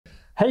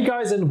Hey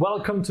guys, and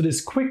welcome to this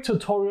quick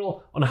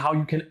tutorial on how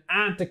you can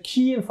add the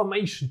key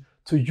information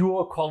to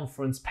your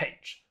conference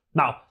page.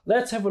 Now,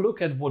 let's have a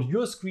look at what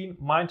your screen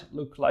might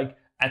look like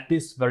at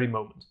this very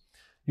moment.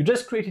 You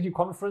just created your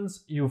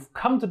conference, you've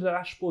come to the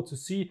dashboard to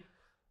see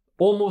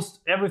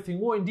almost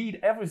everything, or indeed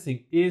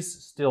everything is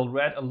still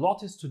red. A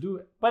lot is to do,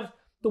 but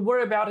don't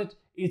worry about it,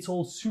 it's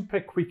all super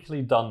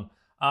quickly done.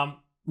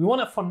 We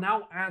want to, for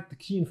now, add the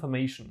key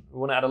information. We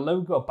want to add a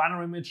logo, a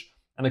banner image,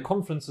 and a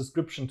conference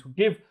description to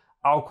give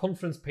our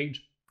conference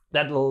page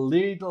that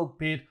little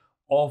bit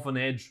of an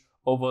edge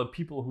over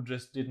people who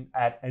just didn't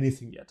add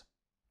anything yet.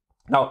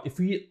 Now, if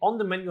we, on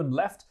the menu on the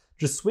left,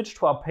 just switch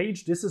to our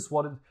page, this is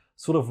what it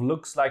sort of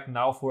looks like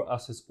now for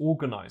us as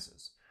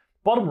organizers.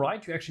 Bottom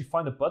right, you actually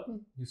find a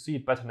button. You see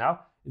it better now.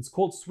 It's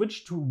called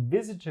Switch to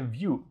Visitor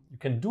View. You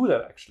can do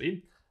that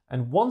actually.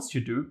 And once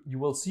you do, you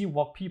will see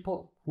what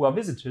people who are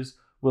visitors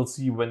will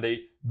see when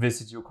they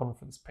visit your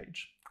conference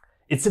page.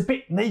 It's a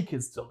bit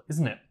naked still,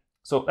 isn't it?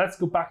 So let's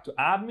go back to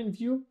admin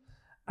view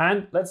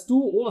and let's do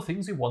all the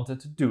things we wanted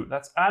to do.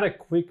 Let's add a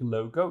quick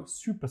logo,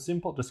 super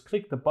simple. Just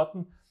click the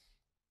button,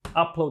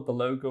 upload the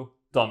logo,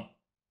 done.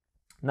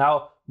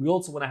 Now we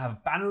also want to have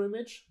a banner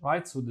image,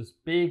 right? So this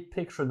big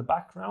picture in the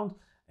background,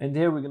 and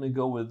there we're going to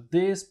go with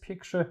this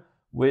picture,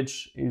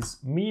 which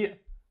is me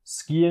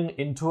skiing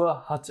into a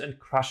hut and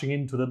crashing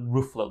into the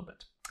roof a little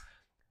bit.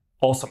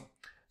 Awesome.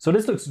 So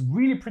this looks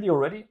really pretty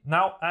already.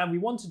 Now we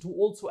wanted to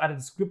also add a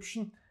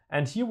description.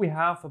 And here we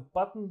have a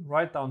button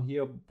right down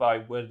here by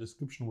where the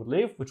description would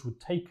live, which would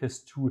take us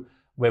to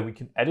where we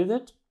can edit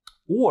it.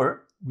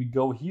 Or we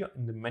go here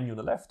in the menu on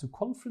the left to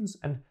Conference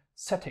and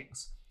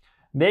Settings.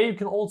 There you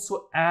can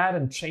also add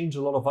and change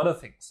a lot of other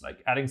things,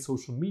 like adding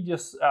social media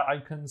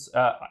icons,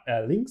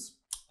 links,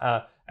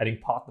 adding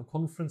partner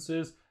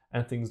conferences,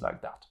 and things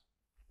like that.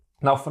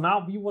 Now, for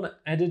now, we want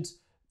to edit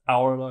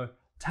our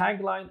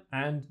tagline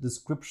and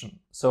description.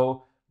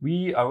 So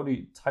I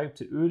already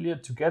typed it earlier.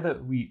 Together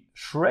we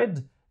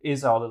shred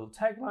is our little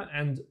tagline,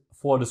 and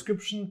for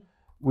description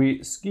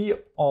we ski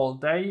all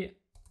day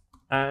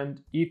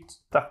and eat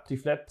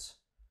tartiflette.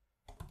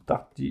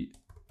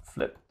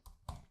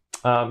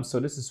 So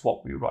this is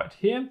what we write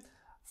here.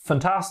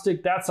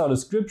 Fantastic, that's our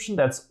description.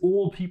 That's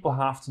all people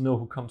have to know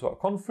who come to our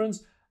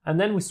conference. And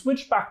then we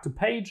switch back to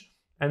page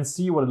and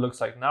see what it looks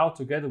like now.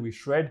 Together we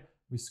shred,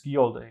 we ski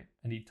all day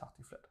and eat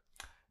tartiflette.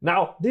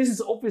 Now, this is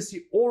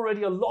obviously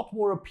already a lot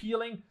more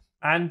appealing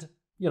and,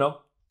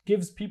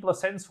 gives people a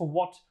sense for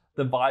what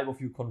the vibe of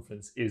your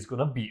conference is going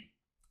to be.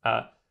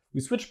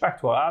 We switch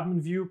back to our admin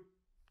view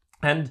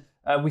and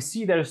we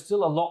see there is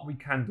still a lot we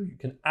can do. You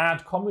can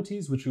add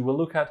committees, which we will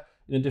look at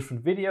in a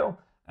different video.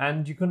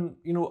 And you can,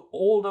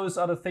 all those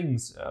other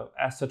things,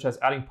 such as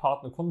adding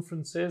partner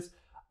conferences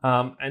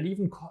and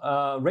even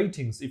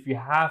ratings. If you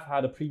have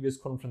had a previous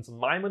conference on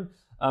mymun,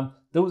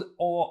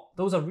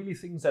 those are really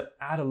things that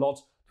add a lot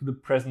to the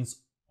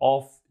presence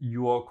of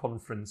your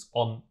conference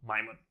on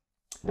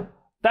mymun.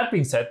 That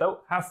being said though,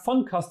 have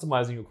fun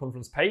customizing your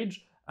conference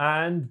page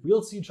and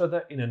we'll see each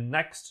other in a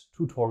next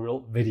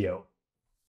tutorial video.